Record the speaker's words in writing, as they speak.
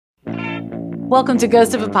Welcome to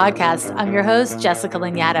Ghost of a Podcast. I'm your host, Jessica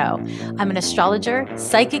Lanyadoo. I'm an astrologer,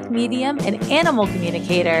 psychic medium, and animal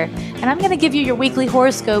communicator, and I'm going to give you your weekly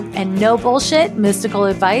horoscope and no bullshit mystical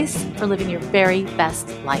advice for living your very best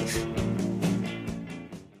life.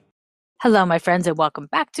 Hello, my friends, and welcome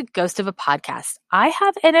back to Ghost of a Podcast. I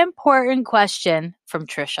have an important question from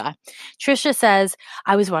Trisha. Trisha says,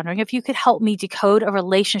 I was wondering if you could help me decode a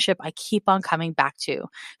relationship I keep on coming back to.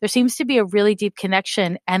 There seems to be a really deep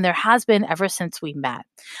connection, and there has been ever since we met.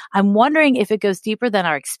 I'm wondering if it goes deeper than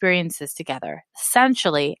our experiences together.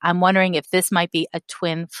 Essentially, I'm wondering if this might be a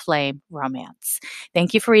twin flame romance.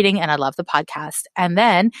 Thank you for reading, and I love the podcast. And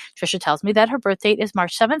then Trisha tells me that her birth date is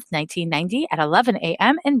March 7th, 1990 at 11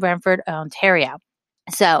 a.m. in Brantford, Ontario.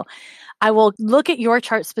 So I will look at your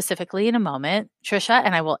chart specifically in a moment, Trisha,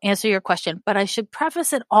 and I will answer your question. But I should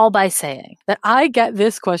preface it all by saying that I get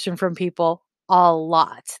this question from people a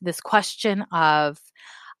lot. This question of,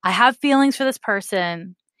 I have feelings for this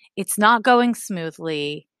person. It's not going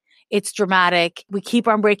smoothly. It's dramatic. We keep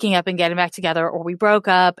on breaking up and getting back together, or we broke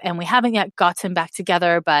up and we haven't yet gotten back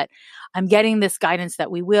together, but I'm getting this guidance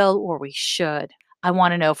that we will or we should. I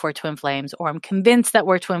want to know if we're twin flames, or I'm convinced that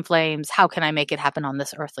we're twin flames. How can I make it happen on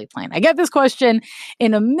this earthly plane? I get this question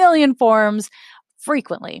in a million forms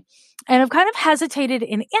frequently. And I've kind of hesitated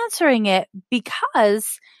in answering it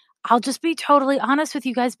because I'll just be totally honest with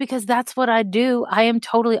you guys, because that's what I do. I am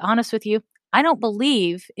totally honest with you. I don't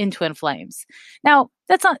believe in twin flames. Now,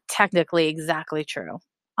 that's not technically exactly true.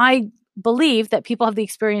 I believe that people have the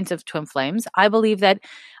experience of twin flames. I believe that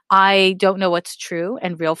I don't know what's true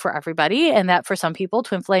and real for everybody, and that for some people,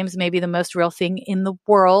 twin flames may be the most real thing in the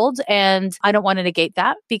world. And I don't want to negate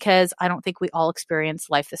that, because I don't think we all experience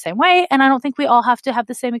life the same way, and I don't think we all have to have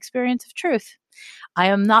the same experience of truth. I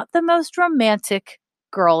am not the most romantic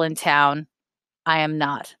girl in town. I am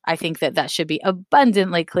not. I think that that should be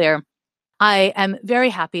abundantly clear. I am very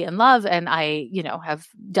happy in love, and I, have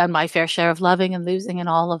done my fair share of loving and losing and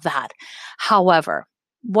all of that. However,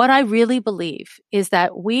 what I really believe is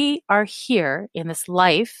that we are here in this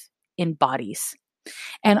life in bodies,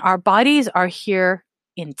 and our bodies are here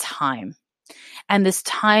in time. And this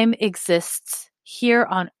time exists here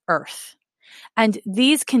on earth. And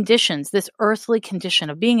these conditions, this earthly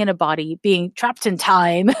condition of being in a body, being trapped in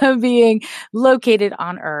time, being located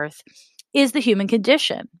on earth, is the human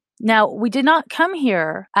condition. Now, we did not come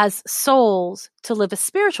here as souls to live a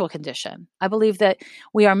spiritual condition. I believe that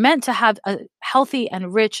we are meant to have a healthy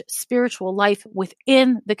and rich spiritual life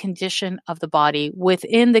within the condition of the body,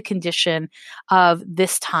 within the condition of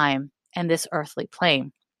this time and this earthly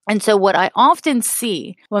plane. And so what I often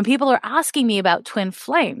see when people are asking me about twin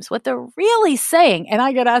flames, what they're really saying, and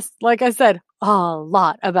I get asked, like I said, a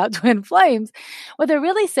lot about twin flames, what they're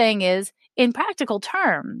really saying is, in practical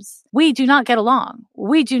terms, we do not get along.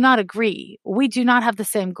 We do not agree. We do not have the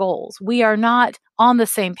same goals. We are not on the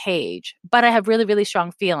same page, but I have really, really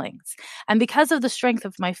strong feelings. And because of the strength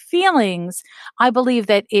of my feelings, I believe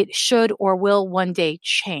that it should or will one day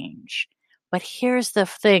change. But here's the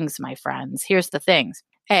things, my friends. Here's the things.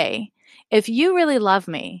 A, if you really love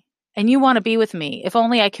me, and you want to be with me, if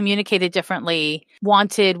only I communicated differently,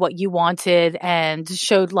 wanted what you wanted, and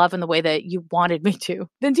showed love in the way that you wanted me to,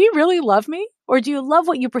 then do you really love me? Or do you love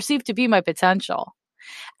what you perceive to be my potential?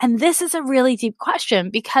 And this is a really deep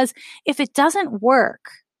question, because if it doesn't work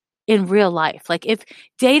in real life, like if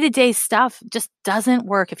day-to-day stuff just doesn't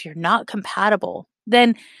work, if you're not compatible,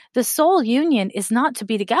 then the soul union is not to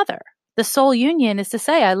be together. The soul union is to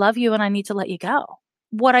say, I love you and I need to let you go.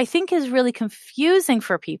 What I think is really confusing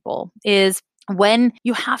for people is when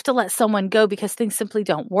you have to let someone go because things simply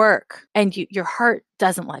don't work and your heart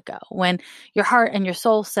doesn't let go. When your heart and your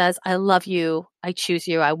soul says, I love you, I choose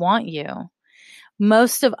you, I want you.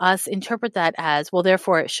 Most of us interpret that as, well,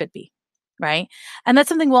 therefore it should be, right? And that's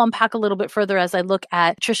something we'll unpack a little bit further as I look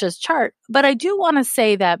at Trisha's chart. But I do want to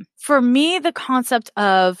say that for me, the concept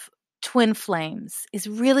of twin flames is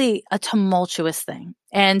really a tumultuous thing.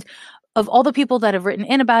 And of all the people that have written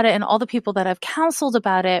in about it and all the people that I've counseled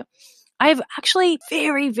about it, I've actually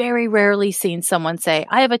very, very rarely seen someone say,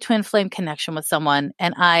 I have a twin flame connection with someone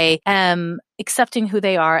and I am accepting who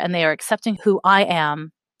they are and they are accepting who I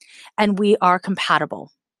am and we are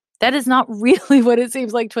compatible. That is not really what it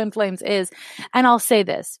seems like twin flames is. And I'll say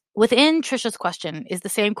this, within Trisha's question is the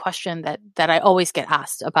same question that I always get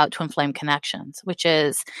asked about twin flame connections, which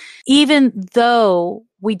is, even though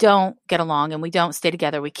we don't get along and we don't stay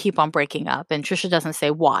together, we keep on breaking up. And Trisha doesn't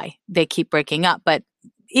say why they keep breaking up, but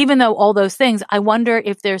even though all those things, I wonder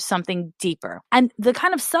if there's something deeper. And the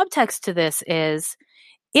kind of subtext to this is,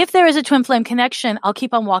 if there is a twin flame connection, I'll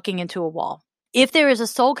keep on walking into a wall. If there is a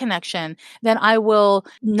soul connection, then I will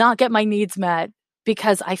not get my needs met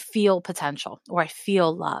because I feel potential or I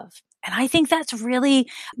feel love. And I think that's really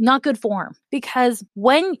not good form, because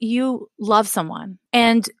when you love someone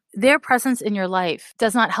and their presence in your life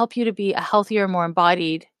does not help you to be a healthier, more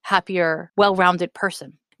embodied, happier, well-rounded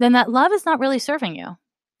person, then that love is not really serving you.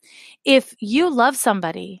 If you love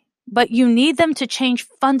somebody, but you need them to change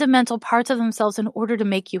fundamental parts of themselves in order to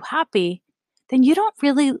make you happy, then you don't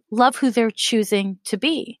really love who they're choosing to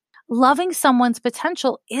be. Loving someone's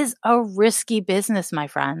potential is a risky business, my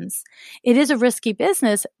friends. It is a risky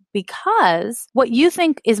business because what you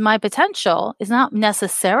think is my potential is not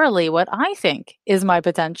necessarily what I think is my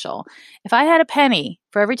potential. If I had a penny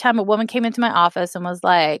for every time a woman came into my office and was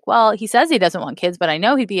like, well, he says he doesn't want kids, but I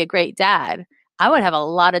know he'd be a great dad, I would have a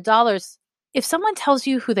lot of dollars. If someone tells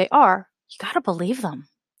you who they are, you got to believe them.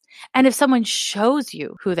 And if someone shows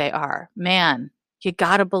you who they are, man, you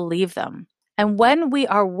got to believe them. And when we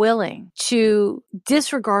are willing to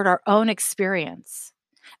disregard our own experience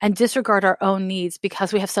and disregard our own needs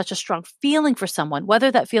because we have such a strong feeling for someone,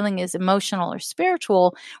 whether that feeling is emotional or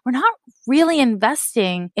spiritual, we're not really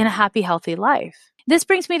investing in a happy, healthy life. This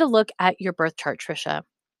brings me to look at your birth chart, Trisha.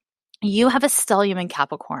 You have a stellium in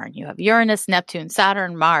Capricorn. You have Uranus, Neptune,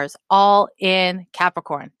 Saturn, Mars, all in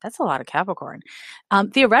Capricorn. That's a lot of Capricorn.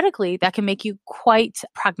 Theoretically, that can make you quite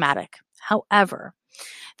pragmatic. However,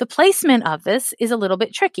 the placement of this is a little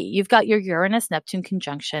bit tricky. You've got your Uranus-Neptune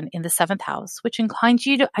conjunction in the 7th house, which inclines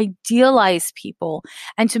you to idealize people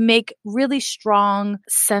and to make really strong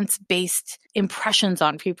sense-based impressions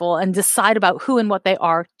on people and decide about who and what they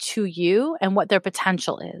are to you and what their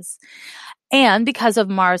potential is. And because of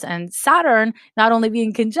Mars and Saturn not only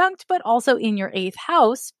being conjunct, but also in your 8th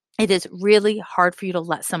house, it is really hard for you to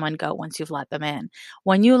let someone go once you've let them in.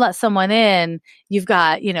 When you let someone in, you've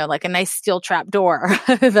got, like a nice steel trap door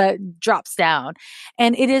that drops down.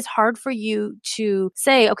 And it is hard for you to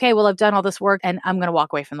say, okay, well, I've done all this work and I'm going to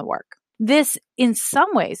walk away from the work. This, in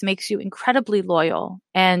some ways, makes you incredibly loyal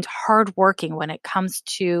and hardworking when it comes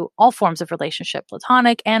to all forms of relationship,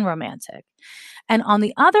 platonic and romantic. And on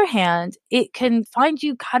the other hand, it can find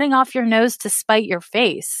you cutting off your nose to spite your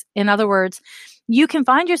face. In other words, you can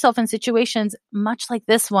find yourself in situations much like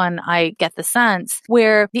this one, I get the sense,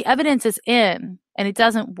 where the evidence is in and it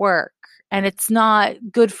doesn't work and it's not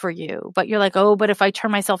good for you. But you're like, oh, but if I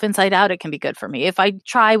turn myself inside out, it can be good for me. If I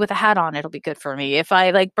try with a hat on, it'll be good for me. If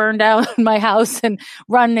I burn down my house and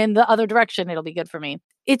run in the other direction, it'll be good for me.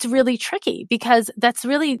 It's really tricky because that's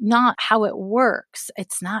really not how it works.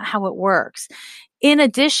 It's not how it works. In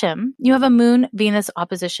addition, you have a Moon-Venus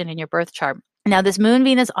opposition in your birth chart. Now, this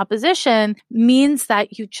Moon-Venus opposition means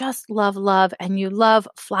that you just love love and you love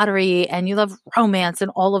flattery and you love romance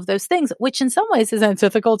and all of those things, which in some ways is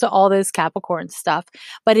antithetical to all this Capricorn stuff,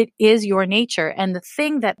 but it is your nature. And the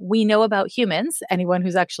thing that we know about humans, anyone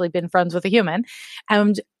who's actually been friends with a human,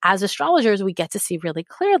 and as astrologers, we get to see really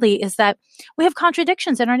clearly is that we have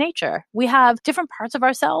contradictions in our nature. We have different parts of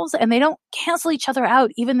ourselves and they don't cancel each other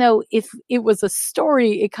out, even though if it was a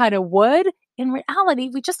story, it kind of would. In reality,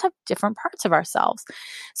 we just have different parts of ourselves.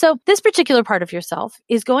 So this particular part of yourself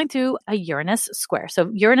is going through a Uranus square.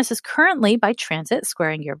 So Uranus is currently by transit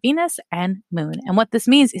squaring your Venus and Moon. And what this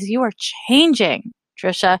means is you are changing.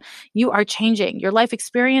 Trisha, you are changing. Your life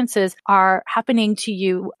experiences are happening to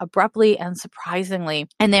you abruptly and surprisingly,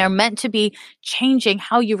 and they are meant to be changing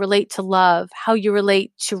how you relate to love, how you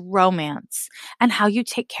relate to romance, and how you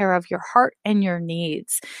take care of your heart and your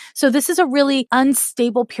needs. So this is a really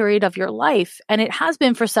unstable period of your life, and it has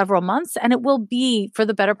been for several months, and it will be for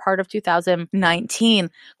the better part of 2019,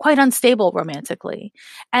 quite unstable romantically.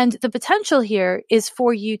 And the potential here is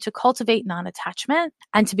for you to cultivate non-attachment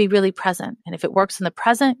and to be really present. And if it works in the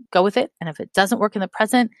present, go with it. And if it doesn't work in the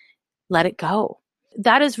present, let it go.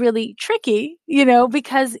 That is really tricky,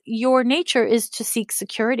 because your nature is to seek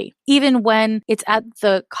security, even when it's at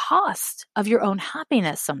the cost of your own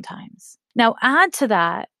happiness sometimes. Now, add to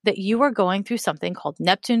that you are going through something called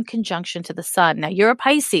Neptune conjunction to the sun. Now, you're a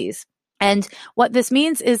Pisces. And what this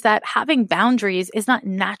means is that having boundaries is not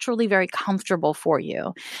naturally very comfortable for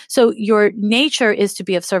you. So your nature is to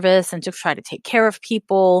be of service and to try to take care of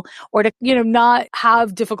people or to, not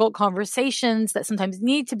have difficult conversations that sometimes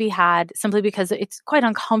need to be had simply because it's quite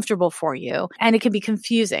uncomfortable for you. And it can be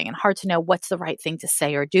confusing and hard to know what's the right thing to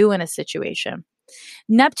say or do in a situation.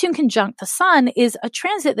 Neptune conjunct the sun is a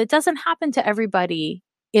transit that doesn't happen to everybody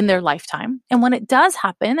in their lifetime. And when it does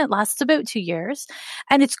happen, it lasts about 2 years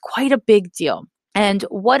and it's quite a big deal. And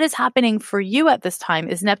what is happening for you at this time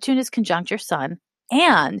is Neptune is conjunct your sun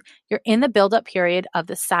and you're in the buildup period of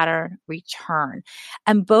the Saturn return.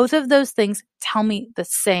 And both of those things tell me the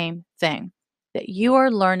same thing. that you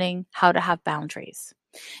are learning how to have boundaries.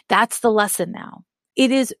 That's the lesson now.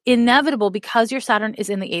 It is inevitable because your Saturn is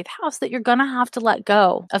in the 8th house that you're going to have to let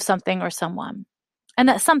go of something or someone. And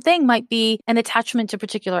that something might be an attachment to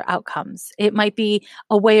particular outcomes. It might be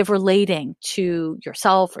a way of relating to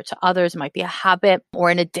yourself or to others. It might be a habit or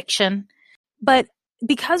an addiction. But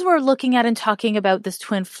because we're looking at and talking about this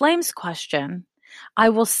twin flames question, I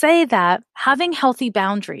will say that having healthy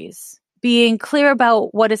boundaries, being clear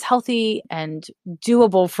about what is healthy and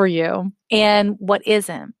doable for you and what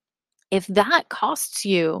isn't, if that costs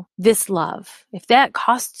you this love, if that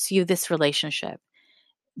costs you this relationship,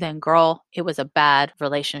 then girl, it was a bad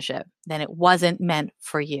relationship. Then it wasn't meant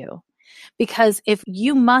for you. Because if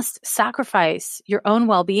you must sacrifice your own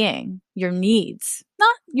well-being, your needs,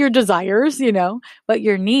 not your desires, but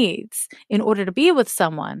your needs in order to be with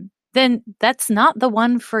someone, then that's not the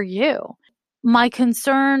one for you. My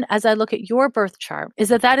concern as I look at your birth chart is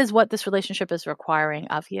that is what this relationship is requiring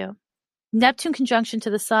of you. Neptune conjunction to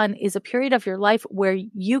the sun is a period of your life where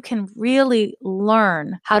you can really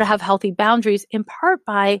learn how to have healthy boundaries, in part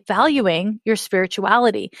by valuing your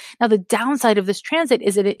spirituality. Now, the downside of this transit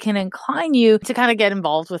is that it can incline you to kind of get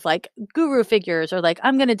involved with like guru figures or like,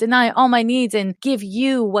 I'm going to deny all my needs and give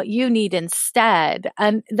you what you need instead.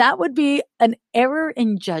 And that would be an error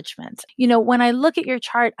in judgment. When I look at your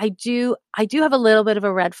chart, I do have a little bit of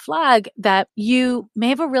a red flag that you may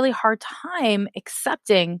have a really hard time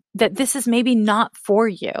accepting that this is maybe not for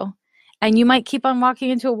you. And you might keep on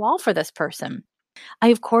walking into a wall for this person. I,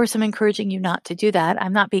 of course, am encouraging you not to do that.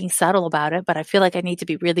 I'm not being subtle about it, but I feel like I need to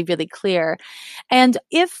be really, really clear. And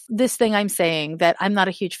if this thing I'm saying that I'm not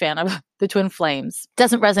a huge fan of the twin flames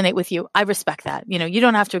doesn't resonate with you, I respect that. You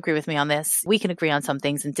don't have to agree with me on this. We can agree on some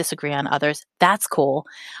things and disagree on others. That's cool.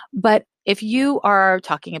 But if you are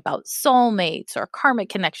talking about soulmates or karmic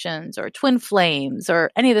connections or twin flames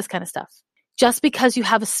or any of this kind of stuff, just because you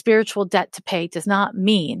have a spiritual debt to pay does not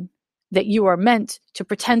mean that you are meant to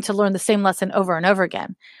pretend to learn the same lesson over and over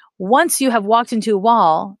again. Once you have walked into a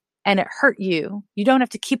wall and it hurt you, you don't have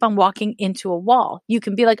to keep on walking into a wall. You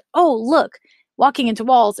can be like, oh, look, walking into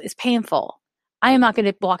walls is painful. I am not going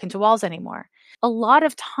to walk into walls anymore. A lot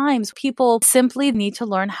of times people simply need to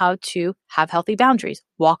learn how to have healthy boundaries,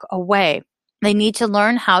 walk away. They need to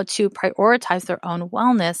learn how to prioritize their own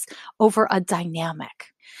wellness over a dynamic.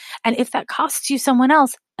 And if that costs you someone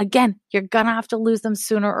else, again, you're going to have to lose them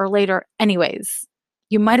sooner or later anyways.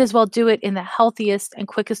 You might as well do it in the healthiest and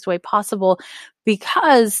quickest way possible,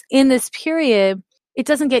 because in this period, it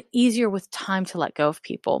doesn't get easier with time to let go of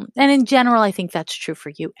people. And in general, I think that's true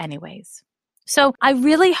for you anyways. So I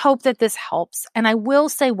really hope that this helps. And I will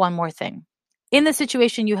say one more thing. In the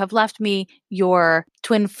situation, you have left me your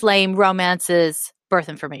twin flame romance's birth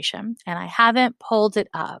information, and I haven't pulled it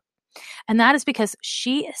up. And that is because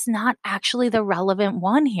she is not actually the relevant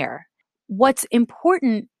one here. What's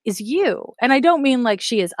important is you. And I don't mean like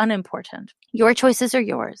she is unimportant. Your choices are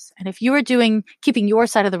yours. And if you are keeping your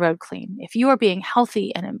side of the road clean, if you are being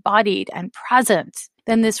healthy and embodied and present,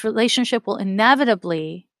 then this relationship will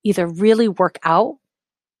inevitably either really work out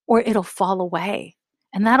or it'll fall away.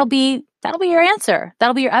 And that'll be your answer.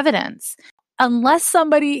 That'll be your evidence. Unless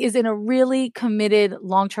somebody is in a really committed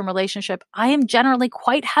long-term relationship, I am generally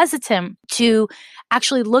quite hesitant to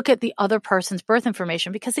actually look at the other person's birth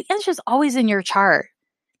information, because the answer is always in your chart.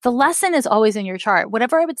 The lesson is always in your chart.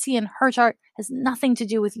 Whatever I would see in her chart has nothing to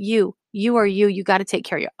do with you. You are you. You got to take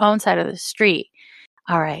care of your own side of the street.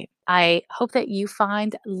 All right. I hope that you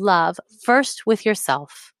find love first with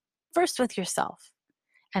yourself. First with yourself.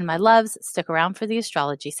 And my loves, stick around for the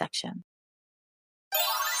astrology section.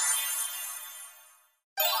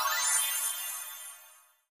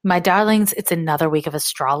 My darlings, it's another week of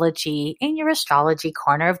astrology in your astrology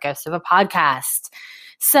corner of Ghost of a Podcast.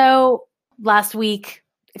 So last week,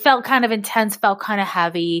 it felt kind of intense, felt kind of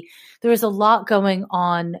heavy. There was a lot going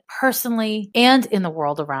on personally and in the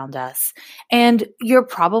world around us. And you're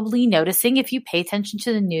probably noticing, if you pay attention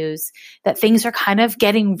to the news, that things are kind of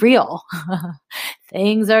getting real.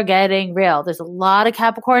 Things are getting real. There's a lot of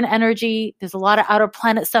Capricorn energy. There's a lot of outer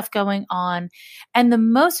planet stuff going on. And the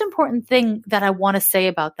most important thing that I want to say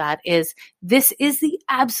about that is this is the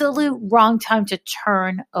absolute wrong time to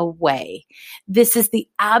turn away. This is the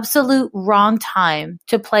absolute wrong time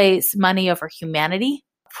to place money over humanity,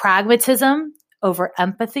 pragmatism over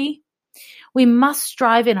empathy. We must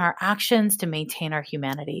strive in our actions to maintain our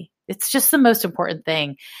humanity. It's just the most important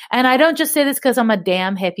thing. And I don't just say this because I'm a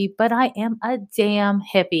damn hippie, but I am a damn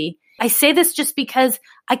hippie. I say this just because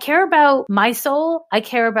I care about my soul, I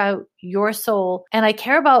care about your soul, and I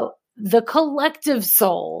care about the collective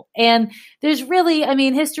soul. And there's really,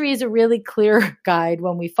 history is a really clear guide.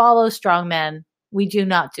 When we follow strong men, we do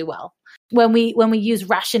not do well. When we use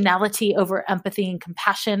rationality over empathy and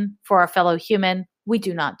compassion for our fellow human, we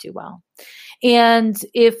do not do well. And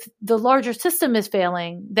if the larger system is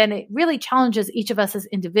failing, then it really challenges each of us as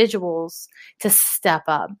individuals to step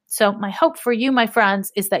up. So my hope for you, my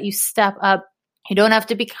friends, is that you step up. You don't have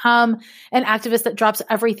to become an activist that drops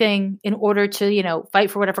everything in order to,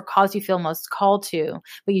 fight for whatever cause you feel most called to,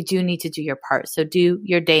 but you do need to do your part. So do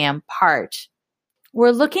your damn part.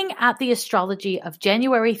 We're looking at the astrology of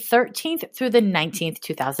January 13th through the 19th,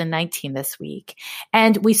 2019 this week.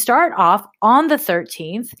 And we start off on the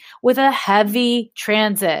 13th with a heavy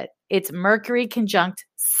transit. It's Mercury conjunct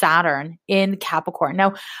Saturn in Capricorn.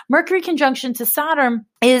 Now, Mercury conjunction to Saturn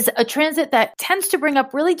is a transit that tends to bring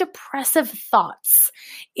up really depressive thoughts.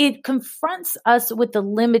 It confronts us with the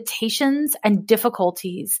limitations and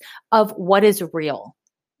difficulties of what is real.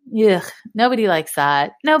 Ugh, nobody likes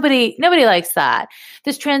that. Nobody likes that.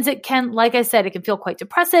 This transit can, like I said, it can feel quite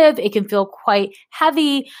depressive. It can feel quite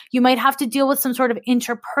heavy. You might have to deal with some sort of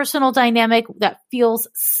interpersonal dynamic that feels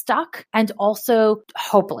stuck and also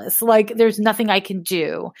hopeless. Like there's nothing I can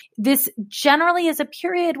do. This generally is a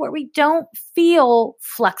period where we don't feel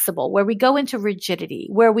flexible, where we go into rigidity,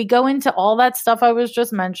 where we go into all that stuff I was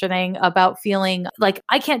just mentioning about feeling like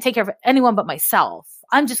I can't take care of anyone but myself.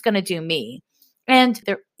 I'm just going to do me. And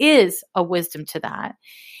there is a wisdom to that.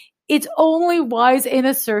 It's only wise in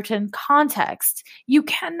a certain context. You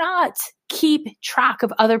cannot keep track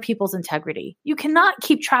of other people's integrity. You cannot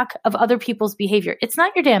keep track of other people's behavior. It's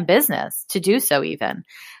not your damn business to do so even.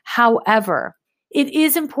 However, it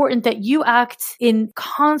is important that you act in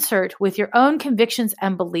concert with your own convictions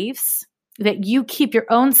and beliefs, that you keep your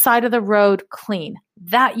own side of the road clean.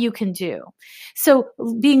 That you can do. So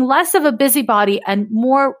being less of a busybody and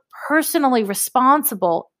more personally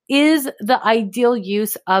responsible is the ideal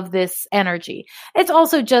use of this energy. It's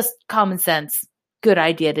also just common sense, good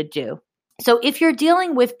idea to do. So if you're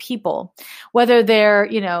dealing with people, whether they're,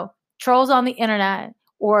 trolls on the internet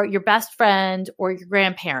or your best friend or your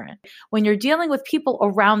grandparent, when you're dealing with people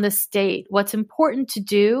around the state, what's important to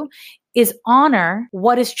do is honor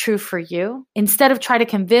what is true for you instead of try to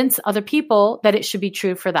convince other people that it should be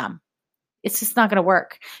true for them. It's just not going to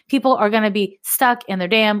work. People are going to be stuck in their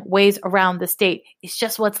damn ways around the state. It's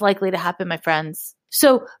just what's likely to happen, my friends.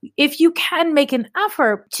 So if you can make an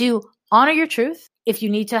effort to honor your truth, if you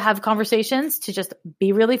need to have conversations, to just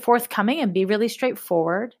be really forthcoming and be really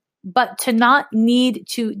straightforward, but to not need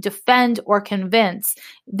to defend or convince,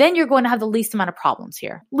 then you're going to have the least amount of problems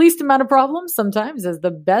here. Least amount of problems sometimes is the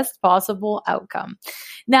best possible outcome.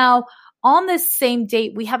 Now, on this same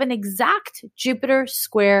date, we have an exact Jupiter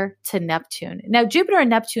square to Neptune. Now, Jupiter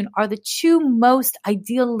and Neptune are the two most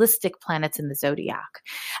idealistic planets in the zodiac.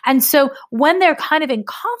 And so when they're kind of in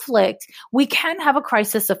conflict, we can have a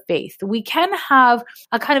crisis of faith. We can have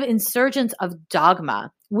a kind of insurgence of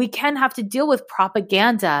dogma. We can have to deal with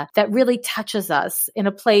propaganda that really touches us in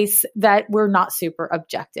a place that we're not super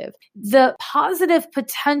objective. The positive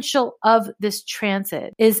potential of this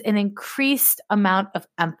transit is an increased amount of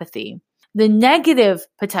empathy. The negative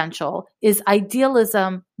potential is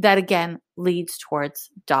idealism that again leads towards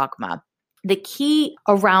dogma. The key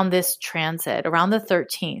around this transit, around the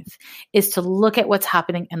 13th, is to look at what's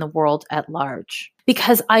happening in the world at large.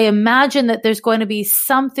 Because I imagine that there's going to be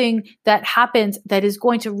something that happens that is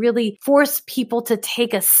going to really force people to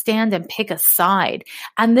take a stand and pick a side.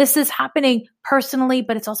 And this is happening personally,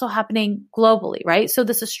 but it's also happening globally, right? So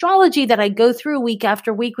this astrology that I go through week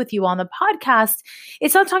after week with you on the podcast,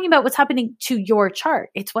 it's not talking about what's happening to your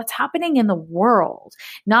chart. It's what's happening in the world,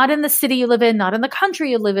 not in the city you live in, not in the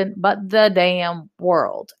country you live in, but the damn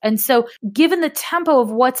world. And so given the tempo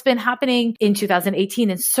of what's been happening in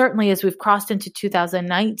 2018, and certainly as we've crossed into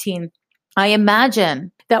 2019, I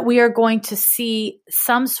imagine that we are going to see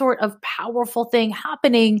some sort of powerful thing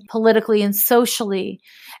happening politically and socially,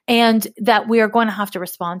 and that we are going to have to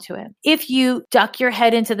respond to it. If you duck your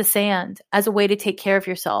head into the sand as a way to take care of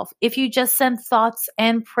yourself, if you just send thoughts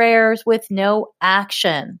and prayers with no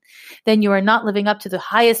action, then you are not living up to the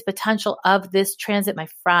highest potential of this transit, my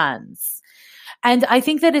friends. And I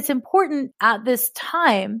think that it's important at this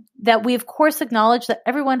time that we, of course, acknowledge that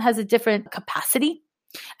everyone has a different capacity.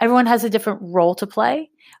 Everyone has a different role to play,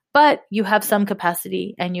 but you have some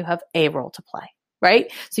capacity and you have a role to play.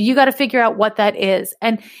 right? So you got to figure out what that is.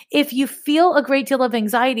 And if you feel a great deal of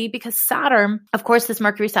anxiety, because Saturn, of course, this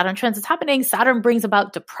Mercury-Saturn transit is happening, Saturn brings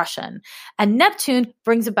about depression and Neptune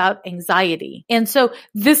brings about anxiety. And so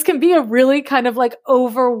this can be a really kind of like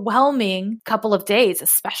overwhelming couple of days,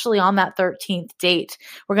 especially on that 13th date.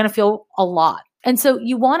 We're going to feel a lot. And so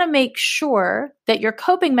you want to make sure that your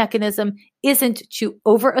coping mechanism isn't to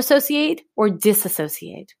over associate or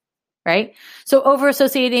disassociate. Right? So over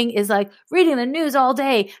associating is like reading the news all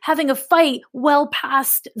day, having a fight well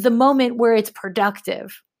past the moment where it's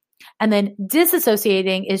productive. And then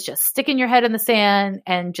disassociating is just sticking your head in the sand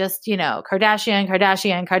and just, Kardashian,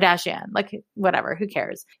 like whatever, who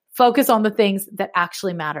cares? Focus on the things that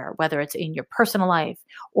actually matter, whether it's in your personal life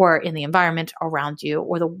or in the environment around you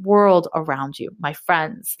or the world around you. My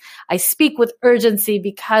friends, I speak with urgency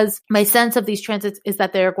because my sense of these transits is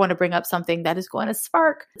that they're going to bring up something that is going to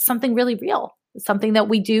spark something really real, something that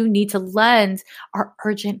we do need to lend our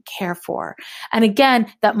urgent care for. And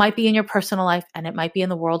again, that might be in your personal life and it might be in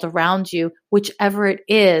the world around you, whichever it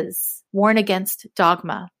is. Warn against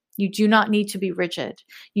dogma. You do not need to be rigid.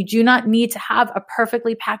 You do not need to have a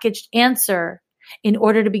perfectly packaged answer in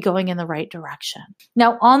order to be going in the right direction.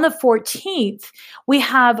 Now, on the 14th, we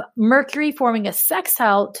have Mercury forming a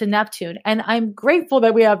sextile to Neptune. And I'm grateful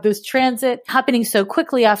that we have this transit happening so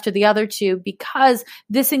quickly after the other two because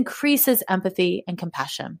this increases empathy and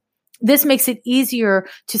compassion. This makes it easier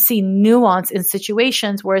to see nuance in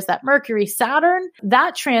situations, whereas that Mercury-Saturn,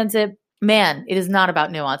 that transit, man, it is not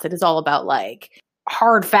about nuance. It is all about like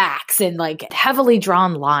hard facts and like heavily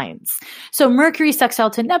drawn lines. So Mercury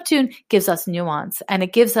sextile to Neptune gives us nuance and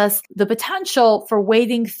it gives us the potential for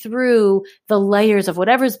wading through the layers of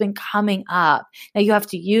whatever's been coming up. Now you have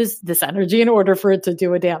to use this energy in order for it to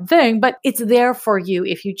do a damn thing, but it's there for you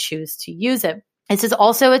if you choose to use it. This is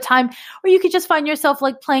also a time where you could just find yourself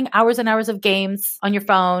like playing hours and hours of games on your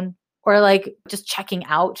phone, or like just checking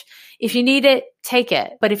out. If you need it, take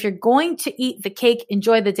it. But if you're going to eat the cake,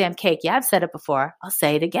 enjoy the damn cake. Yeah, I've said it before. I'll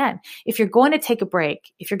say it again. If you're going to take a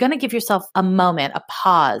break, if you're going to give yourself a moment, a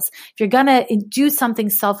pause, if you're going to do something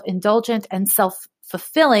self-indulgent and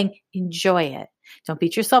self-fulfilling, enjoy it. Don't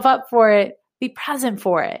beat yourself up for it. Be present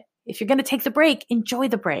for it. If you're going to take the break, enjoy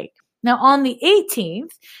the break. Now on the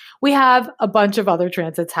 18th, we have a bunch of other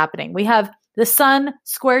transits happening. We have the Sun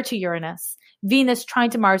square to Uranus, Venus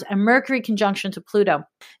trine to Mars, and Mercury conjunction to Pluto.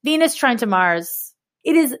 Venus trine to Mars,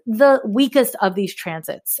 it is the weakest of these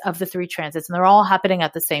transits, of the three transits, and they're all happening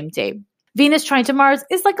at the same day. Venus trine to Mars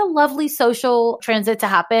is like a lovely social transit to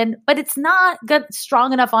happen, but it's not good,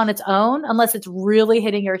 strong enough on its own unless it's really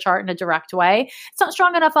hitting your chart in a direct way. It's not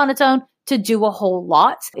strong enough on its own to do a whole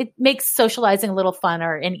lot. It makes socializing a little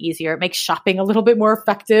funner and easier. It makes shopping a little bit more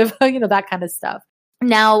effective, that kind of stuff.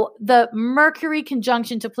 Now, the Mercury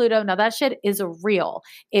conjunction to Pluto, now that shit is real.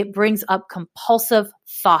 It brings up compulsive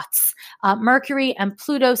thoughts. Mercury and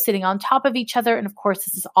Pluto sitting on top of each other. And of course,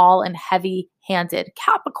 this is all in heavy-handed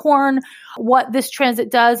Capricorn. What this transit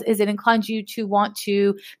does is it inclines you to want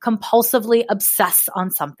to compulsively obsess on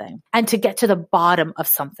something and to get to the bottom of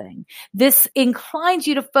something. This inclines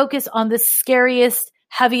you to focus on the scariest,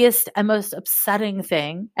 heaviest and most upsetting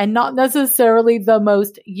thing and not necessarily the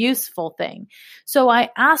most useful thing. So I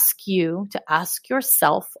ask you to ask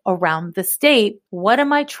yourself around this date, what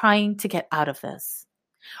am I trying to get out of this?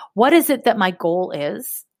 What is it that my goal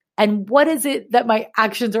is? And what is it that my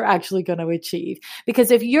actions are actually going to achieve?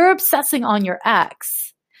 Because if you're obsessing on your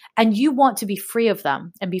ex and you want to be free of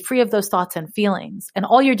them and be free of those thoughts and feelings, and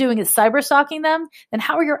all you're doing is cyber stalking them, then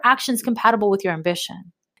how are your actions compatible with your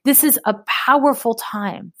ambition? This is a powerful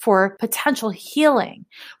time for potential healing,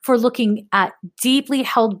 for looking at deeply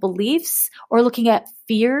held beliefs or looking at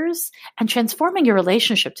fears and transforming your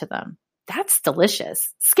relationship to them. That's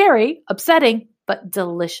delicious. Scary, upsetting, but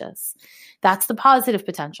delicious. That's the positive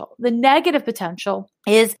potential. The negative potential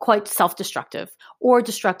is quite self-destructive or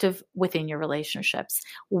destructive within your relationships.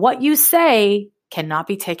 What you say cannot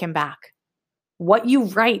be taken back. What you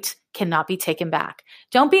write cannot be taken back.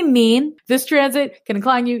 Don't be mean. This transit can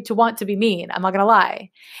incline you to want to be mean. I'm not going to lie.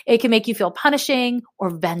 It can make you feel punishing or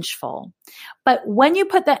vengeful. But when you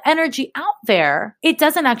put that energy out there, it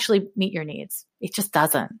doesn't actually meet your needs. It just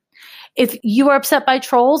doesn't. If you are upset by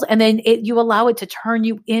trolls and then you allow it to turn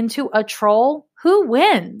you into a troll, who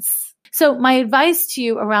wins? So my advice to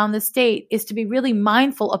you around this date is to be really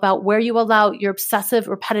mindful about where you allow your obsessive,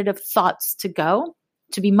 repetitive thoughts to go,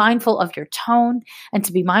 to be mindful of your tone, and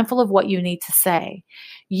to be mindful of what you need to say.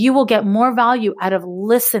 You will get more value out of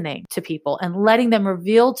listening to people and letting them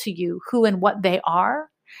reveal to you who and what they are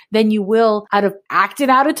than you will out of acting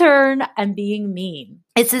out of turn and being mean.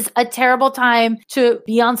 This is a terrible time to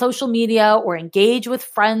be on social media or engage with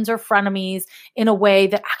friends or frenemies in a way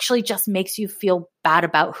that actually just makes you feel bad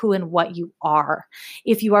about who and what you are.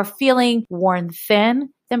 If you are feeling worn thin,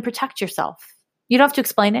 then protect yourself. You don't have to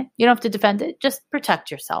explain it. You don't have to defend it. Just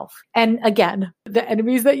protect yourself. And again, the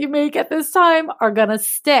enemies that you make at this time are going to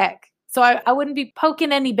stick. So I wouldn't be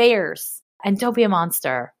poking any bears. And don't be a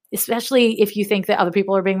monster, especially if you think that other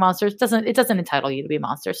people are being monsters. It doesn't entitle you to be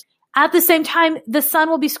monsters. At the same time, the sun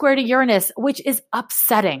will be square to Uranus, which is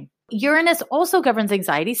upsetting. Uranus also governs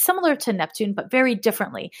anxiety, similar to Neptune, but very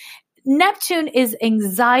differently. Neptune is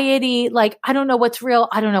anxiety, like, I don't know what's real.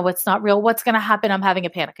 I don't know what's not real. What's going to happen? I'm having a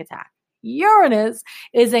panic attack. Uranus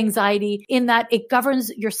is anxiety in that it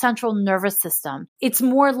governs your central nervous system. It's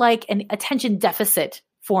more like an attention deficit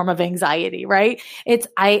form of anxiety, right?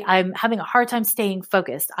 I'm having a hard time staying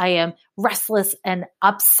focused. I am restless and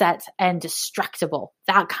upset and distractible,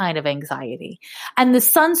 that kind of anxiety. And the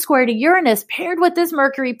sun square to Uranus paired with this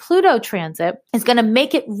Mercury-Pluto transit is going to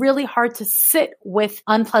make it really hard to sit with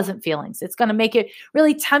unpleasant feelings. It's going to make it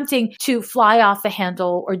really tempting to fly off the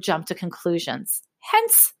handle or jump to conclusions.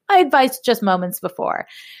 Hence, I advised just moments before.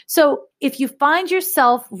 So if you find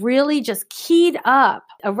yourself really just keyed up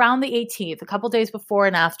around the 18th, a couple days before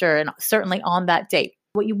and after, and certainly on that date,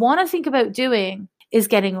 what you want to think about doing is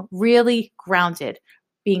getting really grounded,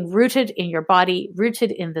 being rooted in your body,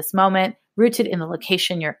 rooted in this moment, rooted in the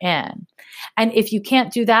location you're in. And if you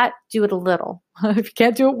can't do that, do it a little. If you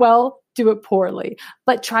can't do it well, do it poorly,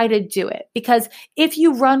 but try to do it. Because if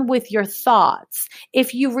you run with your thoughts,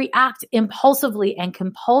 if you react impulsively and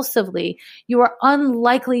compulsively, you are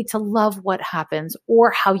unlikely to love what happens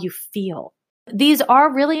or how you feel. These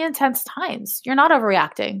are really intense times. You're not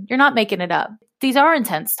overreacting. You're not making it up. These are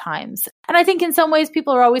intense times. And I think in some ways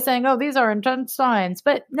people are always saying, oh, these are intense times.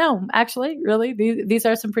 But no, actually, really, these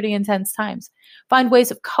are some pretty intense times. Find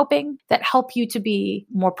ways of coping that help you to be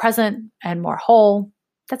more present and more whole.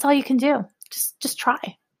 That's all you can do. Just try.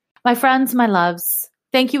 My friends, my loves,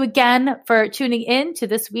 thank you again for tuning in to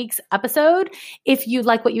this week's episode. If you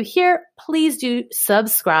like what you hear, please do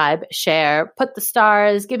subscribe, share, put the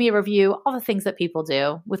stars, give me a review, all the things that people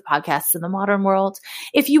do with podcasts in the modern world.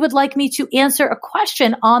 If you would like me to answer a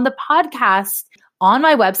question on the podcast, on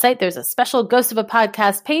my website, there's a special Ghost of a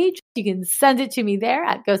Podcast page. You can send it to me there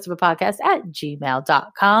at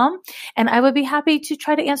ghostofapodcast@gmail.com. And I would be happy to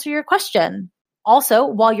try to answer your question. Also,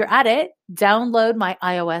 while you're at it, download my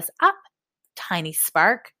iOS app, Tiny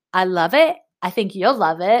Spark. I love it. I think you'll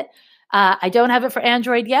love it. I don't have it for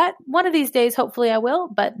Android yet. One of these days, hopefully I will,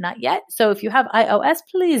 but not yet. So if you have iOS,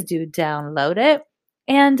 please do download it.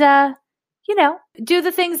 And, do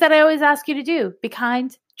the things that I always ask you to do. Be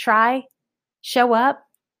kind, try, show up,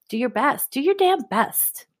 do your best. Do your damn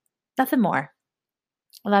best. Nothing more.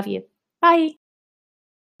 I love you. Bye.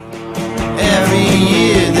 Every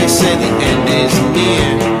year they say the end is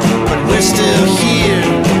near, but we're still here,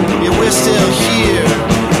 yeah, we're still